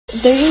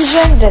the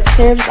region that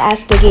serves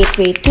as the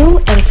gateway to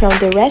and from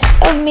the rest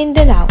of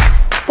Mindanao.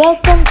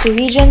 Welcome to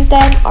Region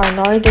 10 or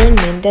Northern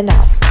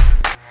Mindanao.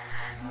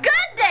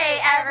 Good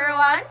day,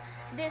 everyone!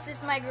 This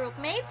is my group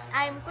mates.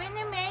 I'm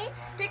Queny Mae,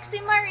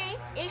 Trixie Marie,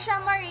 Asia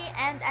Marie,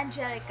 and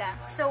Angelica.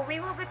 So we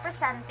will be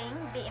presenting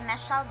the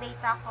initial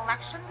data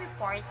collection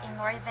report in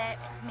Northern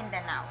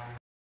Mindanao.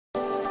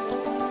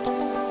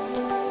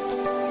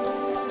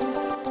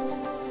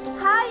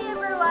 Hi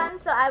everyone!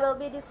 So I will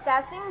be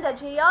discussing the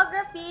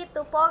geography,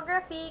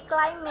 topography,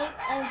 climate,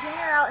 and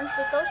general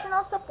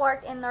institutional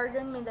support in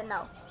Northern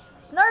Mindanao.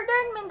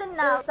 Northern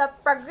Mindanao is a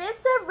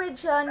progressive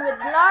region with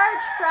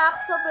large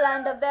tracts of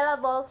land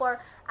available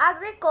for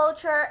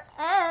agriculture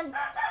and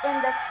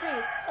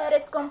industries. It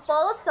is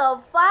composed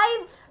of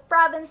 5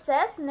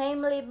 provinces,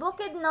 namely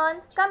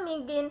Bukidnon,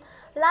 Camiguin,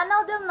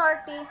 Lanao del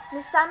Norte,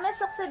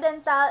 Misamis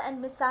Occidental, and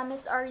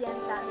Misamis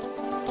Oriental.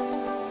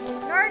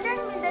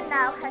 Northern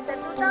Mindanao has a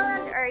total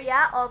land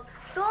area of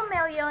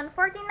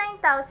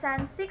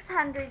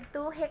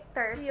 2,049,602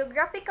 hectares.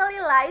 Geographically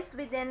lies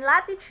within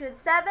latitude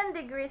 7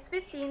 degrees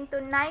 15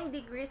 to 9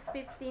 degrees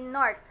 15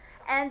 north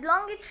and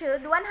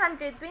longitude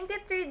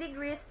 123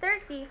 degrees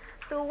 30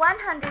 to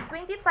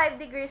 125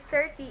 degrees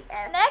 30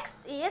 s. Next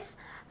is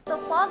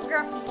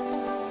topography.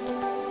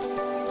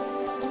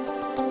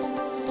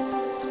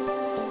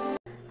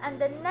 And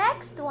the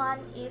next one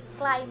is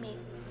climate.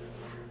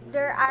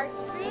 There are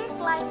 3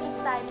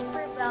 climate types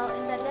prevail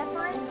in the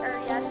different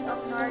areas of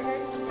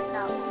Northern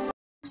Mindanao.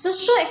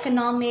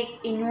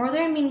 Socioeconomic in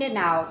Northern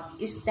Mindanao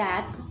is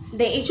that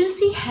the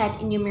agency had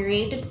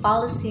enumerated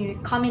policy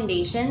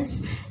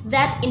recommendations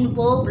that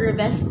involve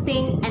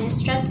revesting and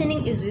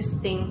strengthening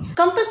existing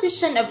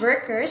composition of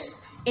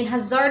workers in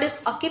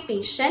hazardous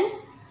occupation,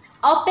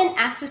 open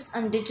access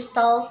on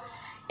digital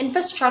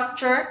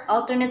infrastructure,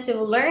 alternative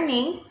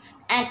learning,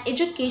 and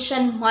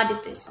education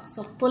modalities.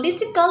 So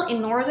political in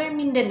Northern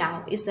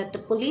Mindanao is that the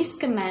Police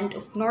Command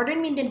of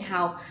Northern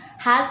Mindanao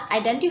has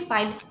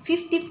identified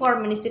 54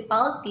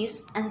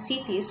 municipalities and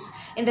cities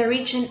in the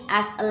region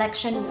as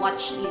election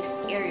watch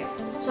list area.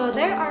 So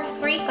there are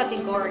 3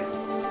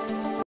 categories.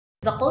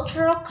 The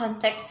cultural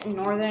context in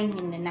Northern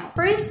Mindanao.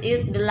 First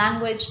is the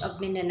language of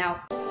Mindanao.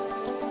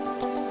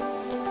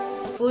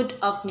 The food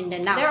of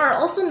Mindanao. They are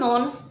also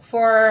known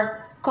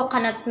for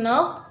coconut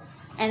milk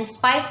and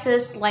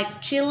spices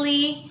like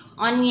chili,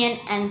 onion,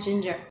 and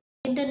ginger.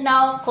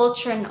 Mindanao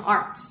culture and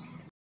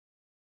arts.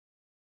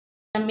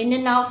 The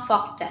Mindanao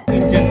folk dance.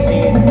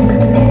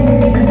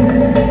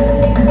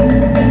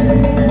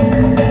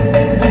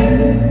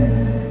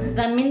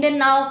 The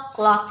Mindanao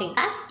clothing.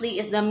 Lastly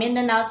is the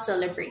Mindanao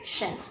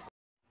celebration.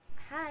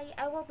 Hi,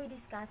 I will be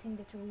discussing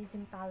the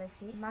tourism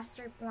policies,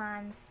 master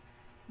plans,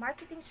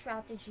 marketing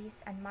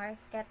strategies, and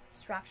market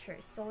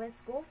structures. So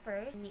let's go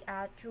first.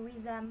 The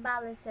tourism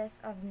policies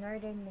of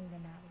Northern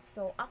Mindanao.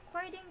 So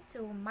according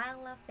to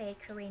Myla Faye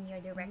Carreño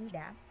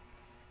Directa,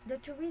 the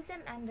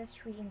tourism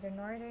industry in the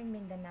Northern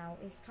Mindanao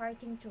is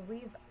starting to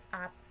rev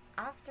up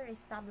after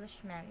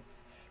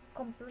establishments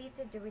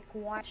completed the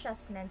required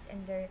adjustments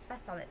in their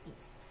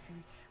facilities.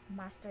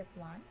 Master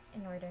plans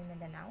in Northern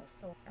Mindanao.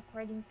 So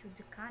according to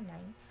the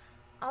Canine,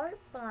 our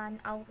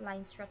plan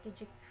outlines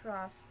strategic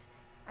trust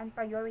and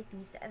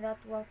priorities that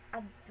will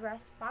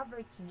address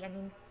poverty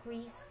and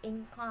increase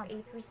income,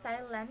 create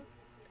resilient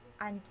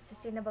and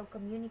sustainable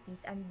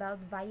communities, and build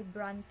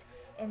vibrant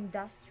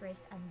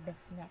industries and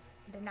business.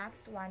 The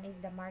next one is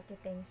the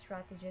marketing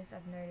strategies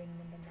of Northern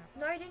Mindanao.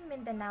 Northern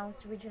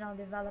Mindanao's Regional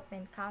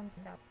Development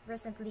Council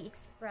recently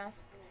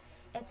expressed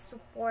its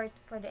support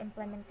for the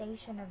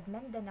implementation of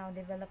Mindanao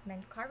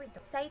Development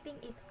Corridor, citing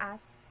it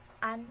as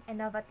an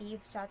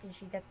innovative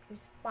strategy that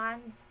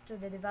responds to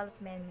the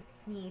development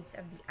needs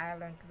of the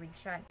island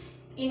region.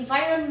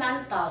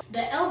 Environmental.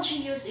 The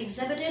LGUs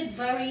exhibited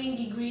varying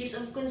degrees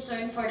of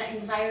concern for the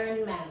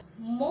environment.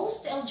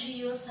 Most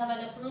LGUs have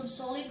an approved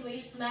solid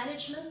waste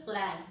management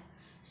plan.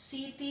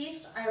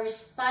 Cities are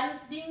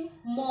responding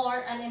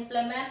more and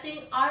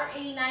implementing RA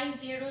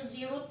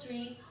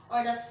 9003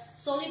 or the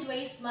Solid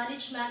Waste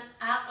Management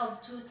Act of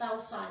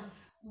 2000.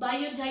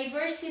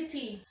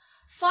 Biodiversity.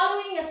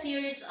 Following a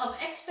series of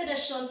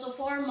expeditions to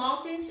 4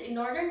 mountains in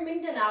Northern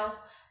Mindanao,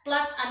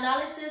 plus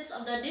analysis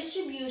of the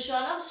distribution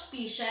of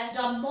species,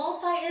 the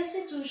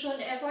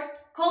multi-institution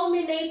effort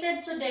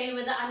culminated today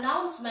with the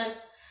announcement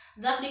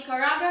that the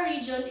Caraga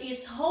region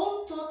is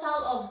home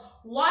total of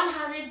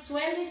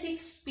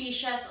 126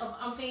 species of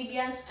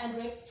amphibians and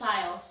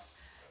reptiles.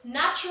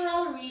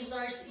 Natural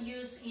resource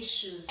use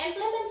issues.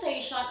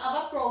 Implementation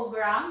of a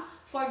program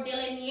for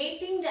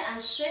delineating the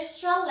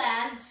ancestral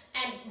lands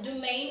and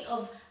domain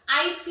of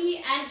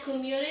IP and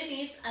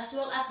communities, as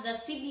well as the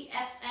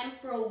CBFM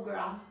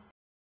program.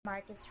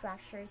 Market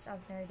structures of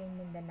Northern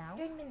Mindanao.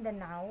 Northern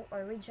Mindanao,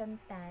 or Region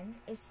 10,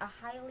 is a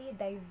highly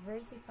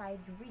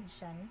diversified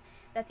region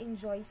that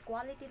enjoys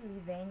quality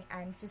living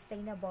and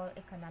sustainable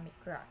economic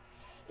growth.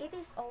 It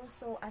is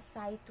also a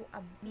site to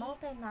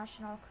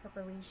multinational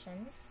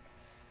corporations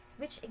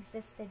which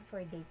existed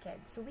for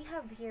decades. So we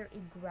have here a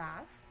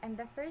graph, and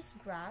the first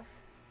graph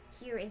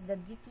here is the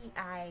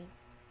DTI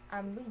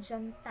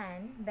Region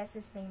 10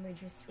 business name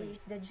registry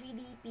is the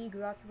GDP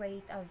growth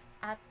rate of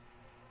at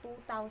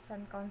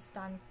 2,000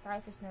 constant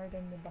prices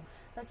Northern Mindanao.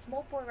 Let's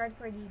move forward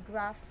for the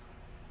graph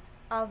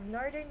of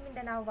Northern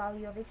Mindanao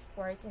value of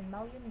exports in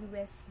million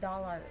US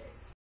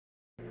dollars.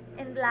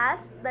 And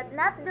last but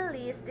not the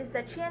least is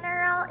the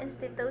general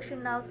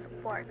institutional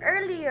support.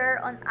 Earlier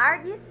on,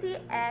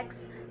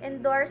 RDCX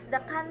endorsed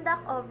the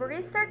conduct of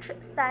research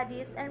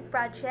studies and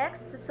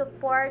projects to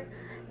support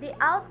the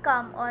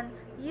outcome on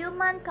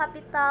human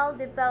capital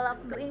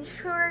development to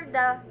ensure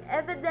the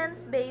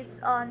evidence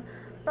based on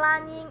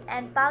planning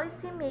and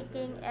policy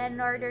making in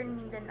Northern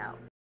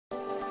Mindanao.